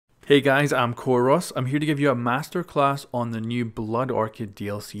Hey guys, I'm Koros. I'm here to give you a masterclass on the new Blood Orchid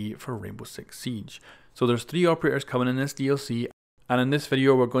DLC for Rainbow Six Siege. So there's 3 operators coming in this DLC, and in this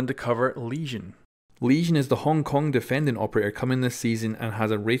video we're going to cover Lesion. Lesion is the Hong Kong defending operator coming this season and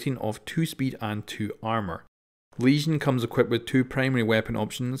has a rating of 2 speed and 2 armor. Lesion comes equipped with 2 primary weapon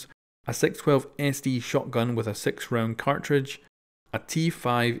options, a 612 SD shotgun with a 6-round cartridge, a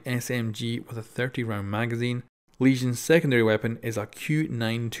T5 SMG with a 30-round magazine. Legion's secondary weapon is a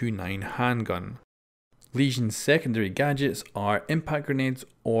Q929 handgun. Legion's secondary gadgets are impact grenades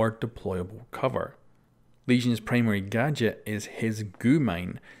or deployable cover. Legion's primary gadget is his goo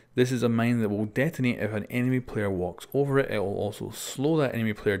mine. This is a mine that will detonate if an enemy player walks over it. It will also slow that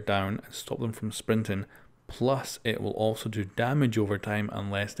enemy player down and stop them from sprinting. Plus, it will also do damage over time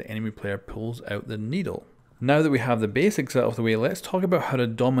unless the enemy player pulls out the needle. Now that we have the basics out of the way, let's talk about how to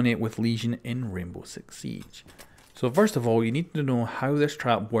dominate with Lesion in Rainbow Six Siege. So first of all, you need to know how this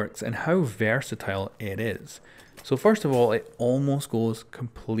trap works and how versatile it is. So first of all, it almost goes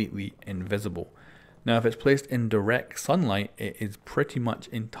completely invisible. Now if it's placed in direct sunlight, it is pretty much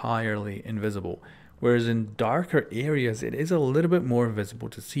entirely invisible. Whereas in darker areas, it is a little bit more visible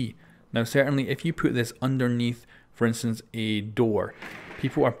to see. Now certainly if you put this underneath, for instance, a door,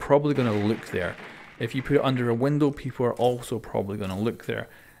 people are probably going to look there. If you put it under a window, people are also probably going to look there.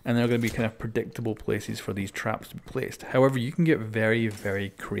 And they're going to be kind of predictable places for these traps to be placed. However, you can get very,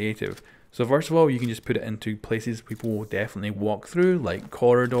 very creative. So first of all, you can just put it into places people will definitely walk through, like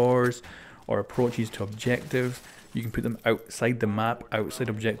corridors or approaches to objectives. You can put them outside the map, outside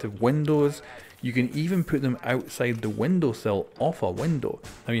objective windows. You can even put them outside the windowsill off a window.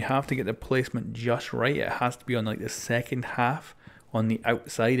 Now you have to get the placement just right. It has to be on like the second half on the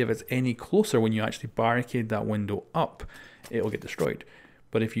outside. If it's any closer when you actually barricade that window up, it will get destroyed.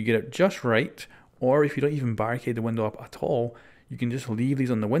 But if you get it just right, or if you don't even barricade the window up at all, you can just leave these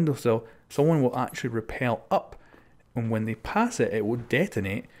on the windowsill. Someone will actually rappel up, and when they pass it, it will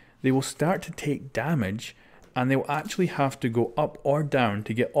detonate. They will start to take damage, and they will actually have to go up or down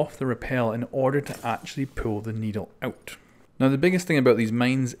to get off the rappel in order to actually pull the needle out. Now the biggest thing about these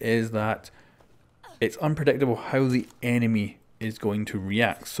mines is that it's unpredictable how the enemy is going to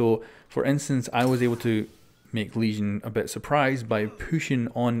react. So for instance, I was able to make Lesion a bit surprised by pushing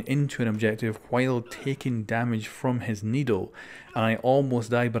on into an objective while taking damage from his needle, and I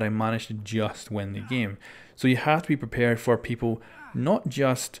almost died, but I managed to just win the game. So you have to be prepared for people not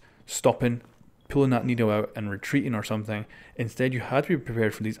just stopping, pulling that needle out and retreating or something. Instead, you have to be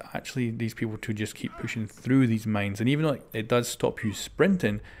prepared for these people to just keep pushing through these mines. And even though it does stop you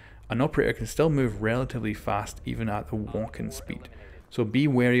sprinting, an operator can still move relatively fast even at the walking speed. So be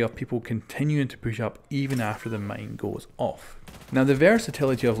wary of people continuing to push up even after the mine goes off. Now the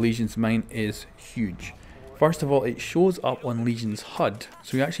versatility of Legion's mine is huge. First of all, it shows up on Legion's HUD,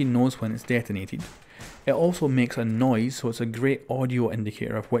 so he actually knows when it's detonated. It also makes a noise, so it's a great audio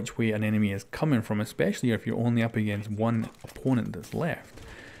indicator of which way an enemy is coming from, especially if you're only up against one opponent that's left.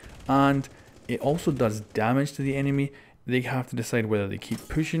 And it also does damage to the enemy. They have to decide whether they keep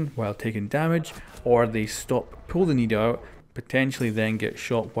pushing while taking damage, or they stop, pull the needle out, potentially then get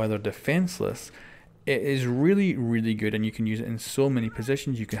shot while they're defenseless. It is really, really good, and you can use it in so many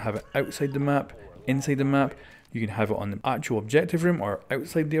positions. You can have it outside the map, inside the map. You can have it on the actual objective room or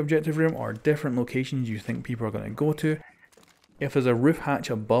outside the objective room, or different locations you think people are going to go to. If there's a roof hatch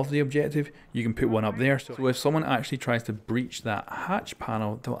above the objective, you can put one up there. So if someone actually tries to breach that hatch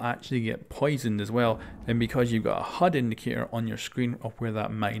panel, they'll actually get poisoned as well. And because you've got a HUD indicator on your screen of where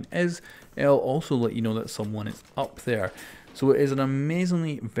that mine is, it'll also let you know that someone is up there. So it is an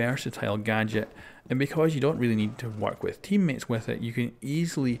amazingly versatile gadget, and because you don't really need to work with teammates with it, you can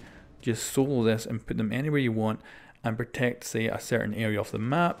easily just solo this and put them anywhere you want and protect, say, a certain area of the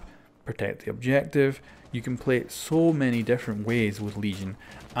map, protect the objective. You can play it so many different ways with Lesion,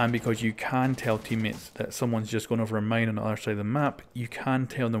 and because you can tell teammates that someone's just going over a mine on the other side of the map, you can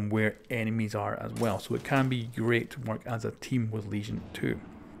tell them where enemies are as well. So it can be great to work as a team with Lesion too.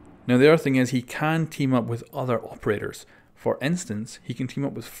 Now the other thing is he can team up with other operators. For instance, he can team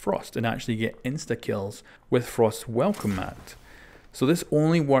up with Frost and actually get insta-kills with Frost's welcome mat. So this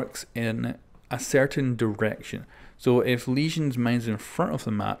only works in a certain direction. So if Legion's mine's in front of the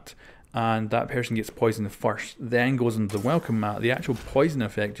mat and that person gets poisoned first, then goes into the welcome mat, the actual poison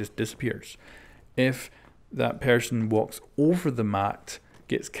effect just disappears. If that person walks over the mat,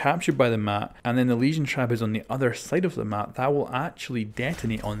 gets captured by the mat, and then the Lesion trap is on the other side of the mat, that will actually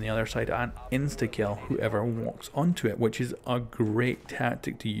detonate on the other side and insta-kill whoever walks onto it, which is a great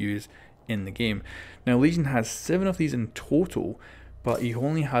tactic to use in the game. Now Lesion has 7 of these in total, but he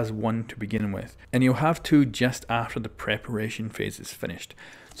only has 1 to begin with, and he'll have 2 just after the preparation phase is finished.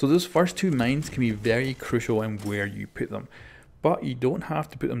 So those first two mines can be very crucial in where you put them, but you don't have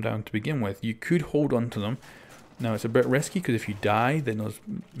to put them down to begin with. You could hold on to them. Now it's a bit risky because if you die, then those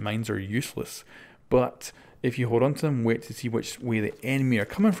mines are useless, but if you hold on to them, wait to see which way the enemy are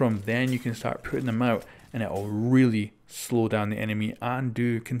coming from, then you can start putting them out, and it will really slow down the enemy and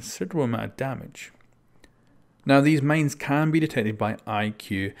do considerable amount of damage. Now these mines can be detected by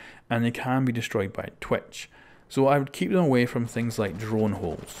IQ, and they can be destroyed by Twitch. So I would keep them away from things like drone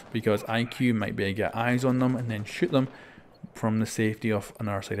holes, because IQ might be able to get eyes on them and then shoot them from the safety of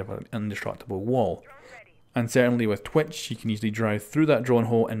another side of an indestructible wall. And certainly with Twitch, you can easily drive through that drone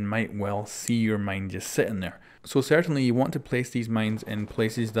hole and might well see your mine just sitting there. So certainly you want to place these mines in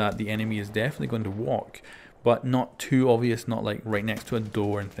places that the enemy is definitely going to walk, but not too obvious, not like right next to a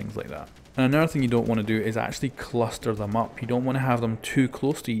door and things like that. And another thing you don't want to do is actually cluster them up. You don't want to have them too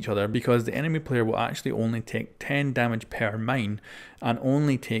close to each other, because the enemy player will actually only take 10 damage per mine and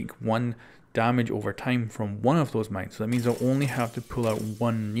only take 1 damage over time from one of those mines. So that means they'll only have to pull out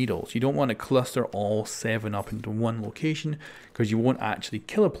 1 needle. So you don't want to cluster all 7 up into one location, because you won't actually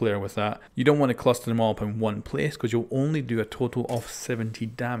kill a player with that. You don't want to cluster them all up in one place, because you'll only do a total of 70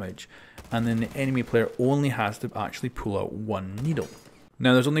 damage. And then the enemy player only has to actually pull out 1 needle.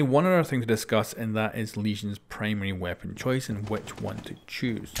 Now there's only one other thing to discuss, and that is Legion's primary weapon choice and which one to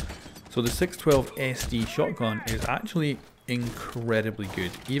choose. So the 612 SD shotgun is actually incredibly good.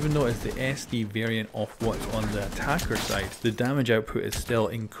 Even though it's the SD variant of what's on the attacker side, the damage output is still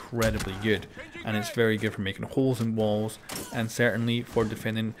incredibly good, and it's very good for making holes in walls and certainly for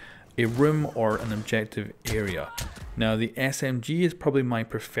defending a room or an objective area. Now the SMG is probably my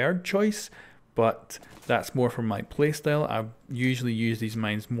preferred choice, but that's more for my playstyle. I usually use these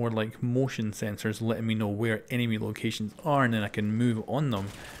mines more like motion sensors, letting me know where enemy locations are, and then I can move on them.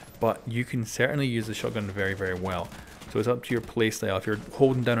 But you can certainly use the shotgun very, very well. So it's up to your playstyle. If you're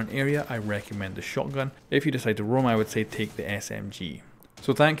holding down an area, I recommend the shotgun. If you decide to roam, I would say take the SMG.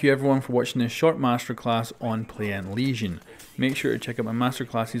 So thank you everyone for watching this short masterclass on playing Lesion. Make sure to check out my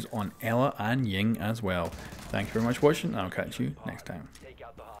masterclasses on Ela and Ying as well. Thank you very much for watching, and I'll catch you next time.